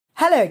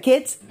Hello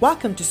kids,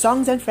 welcome to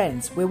Songs and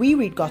Friends, where we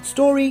read God's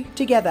story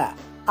together.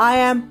 I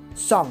am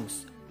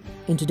Songs.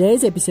 In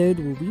today's episode,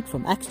 we'll read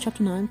from Acts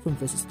chapter 9 from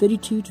verses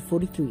 32 to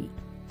 43.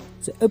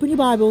 So open your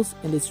Bibles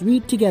and let's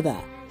read together.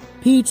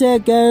 Peter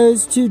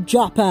goes to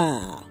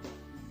Joppa.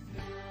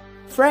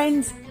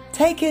 Friends,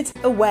 take it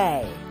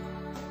away.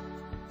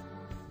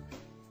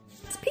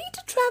 As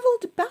Peter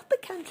travelled about the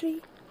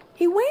country,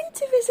 he went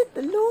to visit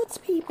the Lord's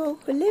people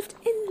who lived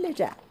in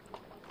Lydda.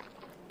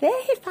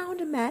 There he found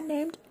a man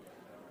named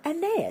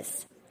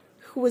Aeneas,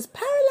 who was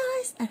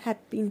paralyzed and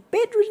had been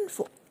bedridden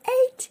for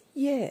 8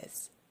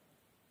 years.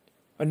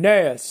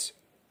 Aeneas,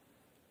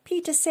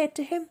 Peter said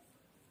to him,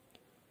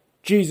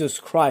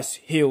 Jesus Christ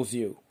heals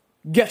you.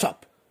 Get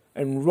up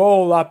and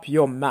roll up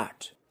your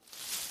mat.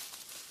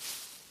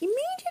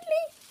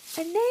 Immediately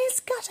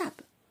Aeneas got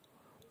up.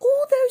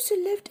 All those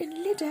who lived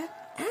in Lydda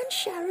and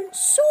Sharon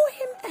saw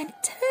him and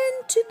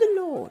turned to the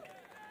Lord.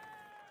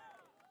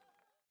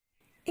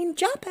 In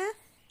Joppa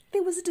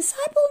there was a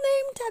disciple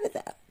named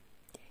Tabitha.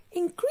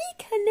 In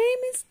Greek her name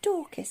is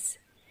Dorcas.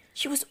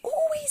 She was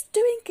always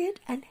doing good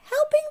and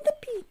helping the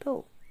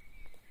people.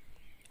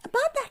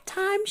 About that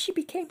time she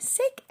became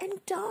sick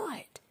and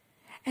died,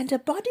 and her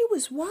body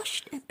was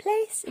washed and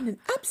placed in an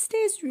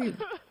upstairs room.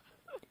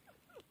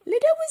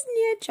 Lydda was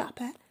near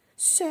Joppa,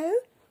 so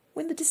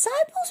when the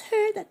disciples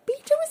heard that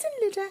Peter was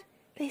in Lydda,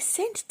 they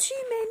sent 2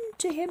 men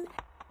to him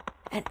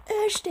and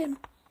urged him,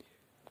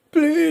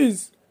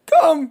 Please,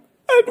 come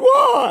at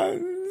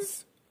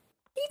once.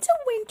 Peter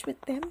went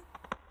with them,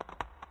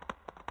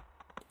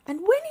 and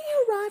when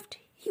he arrived,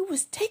 he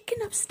was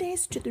taken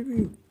upstairs to the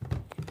room.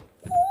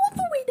 All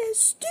the widows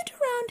stood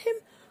around him,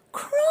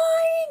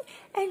 crying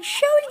and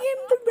showing him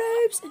the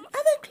robes and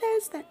other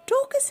clothes that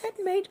Dorcas had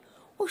made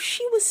while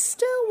she was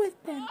still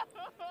with them.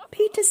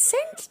 Peter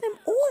sent them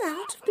all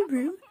out of the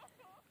room.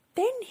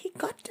 Then he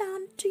got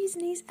down to his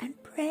knees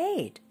and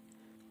prayed.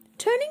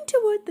 Turning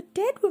toward the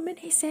dead woman,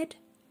 he said,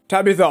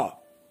 Tabitha,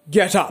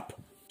 get up.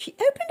 She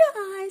opened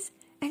her eyes,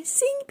 and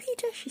seeing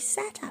Peter, she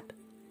sat up.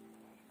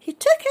 He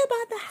took her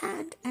by the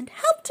hand and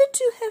helped her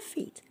to her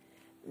feet.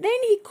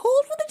 Then he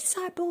called for the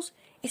disciples,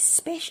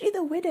 especially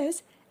the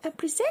widows, and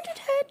presented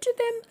her to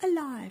them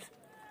alive.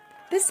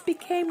 This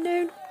became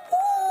known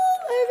all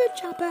over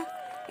Joppa,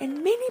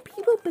 and many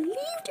people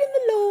believed in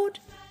the Lord.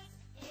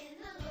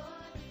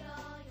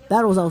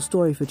 That was our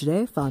story for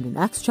today, found in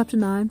Acts chapter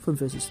 9 from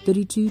verses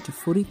 32 to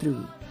 43.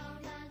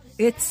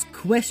 It's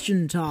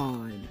question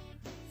time.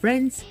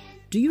 Friends,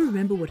 do you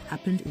remember what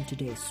happened in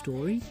today's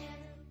story?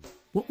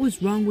 What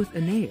was wrong with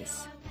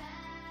Aeneas?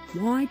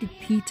 Why did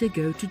Peter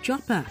go to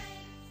Joppa?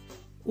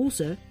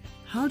 Also,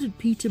 how did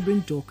Peter bring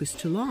Dorcas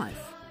to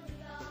life?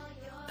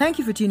 Thank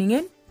you for tuning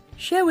in.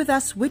 Share with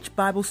us which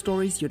Bible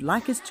stories you'd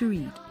like us to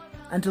read.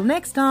 Until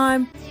next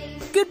time,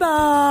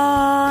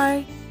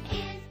 goodbye.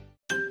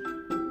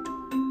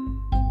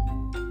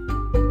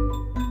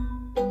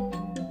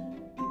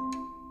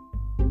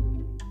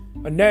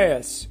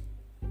 Aeneas,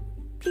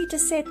 Peter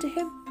said to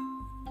him,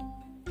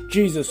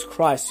 Jesus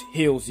Christ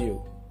heals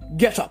you.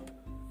 Get up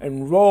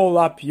and roll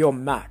up your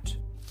mat.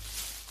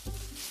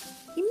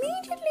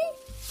 Immediately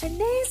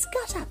Aeneas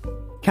got up.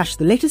 Catch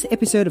the latest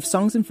episode of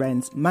Songs and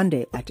Friends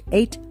Monday at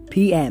 8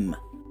 p.m.